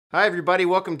Hi everybody,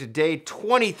 welcome to day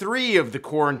 23 of the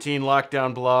Quarantine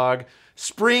Lockdown blog.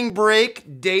 Spring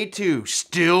break, day 2,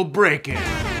 still breaking.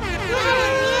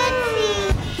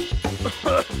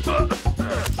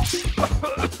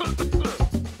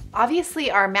 Obviously,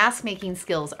 our mask making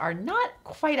skills are not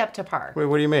quite up to par. Wait,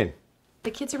 what do you mean?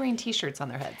 The kids are wearing t-shirts on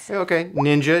their heads. Okay,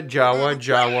 ninja,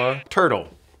 Jawa, turtle.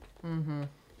 Mm-hmm.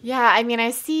 Yeah, I mean,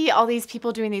 I see all these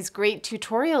people doing these great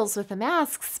tutorials with the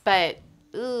masks, but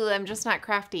I'm just not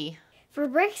crafty. For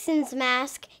Brixton's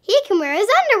mask, he can wear his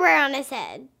underwear on his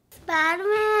head.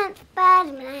 Spider-Man,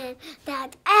 Spider-Man,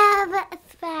 that ever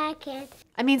Spider-Man.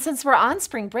 I mean, since we're on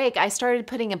spring break, I started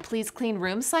putting a please clean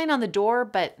room sign on the door,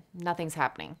 but nothing's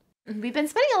happening. We've been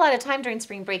spending a lot of time during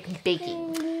spring break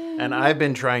baking. And I've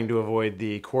been trying to avoid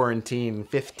the quarantine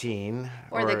 15.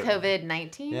 Or the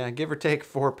COVID-19. Yeah, give or take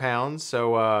 4 pounds,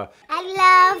 so I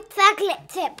love chocolate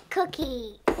chip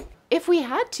cookies. If we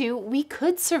had to, we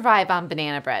could survive on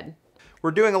banana bread.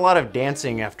 we're doing a lot of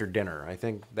dancing after dinner. I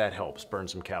think that helps burn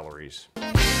some calories.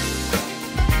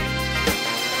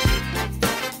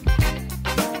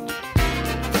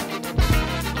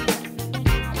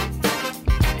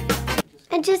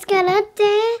 I just gotta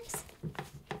dance.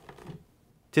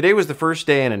 Today was the first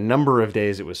day in a number of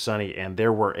days it was sunny, and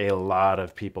there were a lot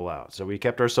of people out. So we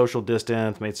kept our social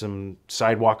distance, made some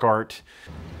sidewalk art.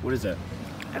 What is that?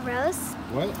 A rose?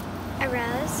 What? A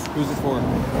rose? Who's it for?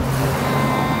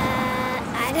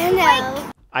 I don't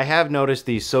know. I have noticed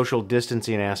the social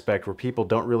distancing aspect where people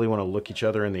don't really want to look each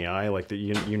other in the eye, like that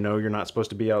you know you're not supposed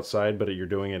to be outside, but you're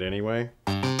doing it anyway.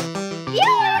 You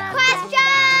have a question!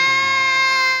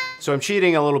 So I'm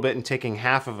cheating a little bit and taking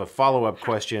half of a follow-up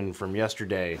question from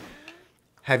yesterday.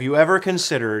 Have you ever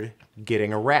considered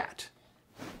getting a rat?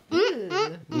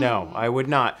 No, I would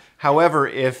not. However,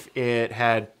 if it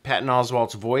had Patton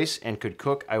Oswalt's voice and could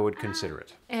cook, I would consider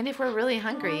it. And if we're really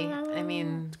hungry, I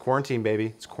mean... It's quarantine, baby.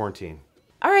 It's quarantine.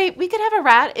 All right, we could have a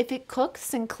rat if it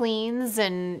cooks and cleans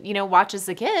and, watches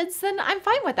the kids, then I'm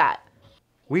fine with that.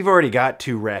 We've already got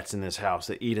 2 rats in this house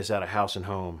that eat us out of house and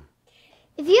home.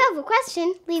 If you have a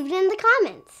question, leave it in the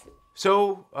comments.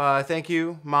 So, thank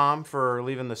you, Mom, for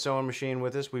leaving the sewing machine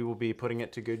with us. We will be putting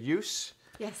it to good use.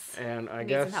 Yes. And I Need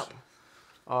guess some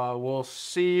we'll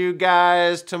see you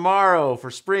guys tomorrow for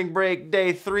spring break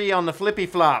day 3 on the flippy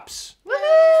flops.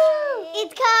 Woohoo!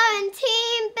 It's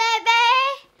quarantine, baby!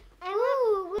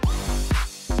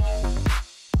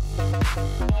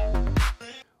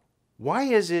 Why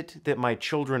is it that my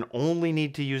children only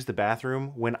need to use the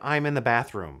bathroom when I'm in the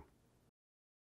bathroom?